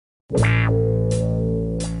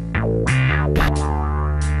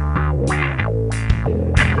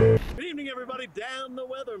everybody, Dan the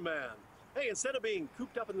Weatherman. Hey, instead of being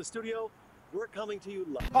cooped up in the studio, we're coming to you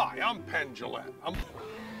live. Hi, I'm Penn Jillette.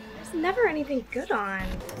 There's never anything good on.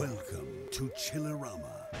 Welcome to Chillerama.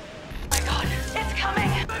 Oh my god, it's coming!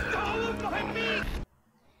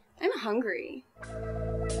 I'm hungry.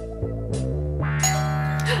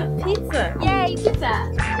 Pizza! Yay, pizza!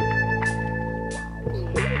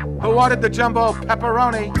 Who ordered the jumbo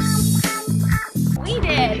pepperoni? We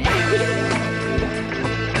did!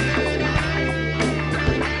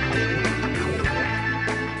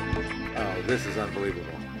 Oh, this is unbelievable.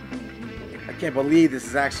 I can't believe this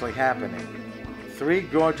is actually happening. 3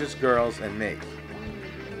 gorgeous girls and me.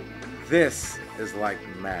 This is like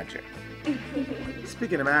magic.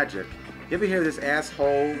 Speaking of magic, you ever hear this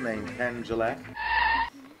asshole named Penn Jillette?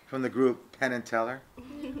 From the group Penn and Teller?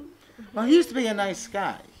 Well, he used to be a nice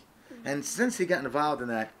guy. And since he got involved in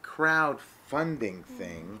that crowdfunding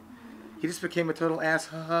thing, he just became a total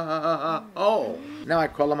asshole. Now I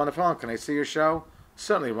call him on the phone. Can I see your show?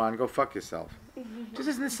 Certainly, Ron. Go fuck yourself. Just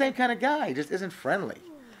isn't the same kind of guy. He just isn't friendly.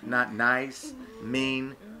 Not nice,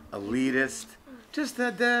 mean, elitist. Just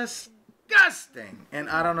disgusting. And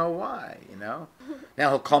I don't know why, you know? Now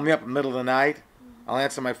he'll call me up in the middle of the night. I'll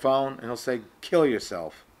answer my phone, and he'll say, kill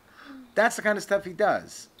yourself. That's the kind of stuff he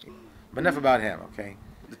does. But enough about him, okay?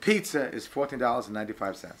 The pizza is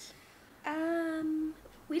 $14.95.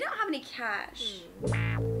 We don't have any cash.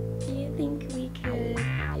 Do you think we could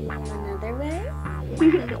pay another way?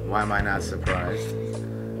 Why am I not surprised?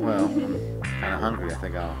 Well, I'm kind of hungry. I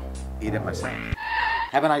think I'll eat it myself.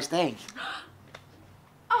 Have a nice day.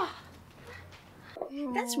 Oh,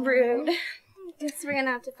 that's rude. Guess we're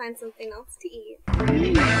gonna have to find something else to eat.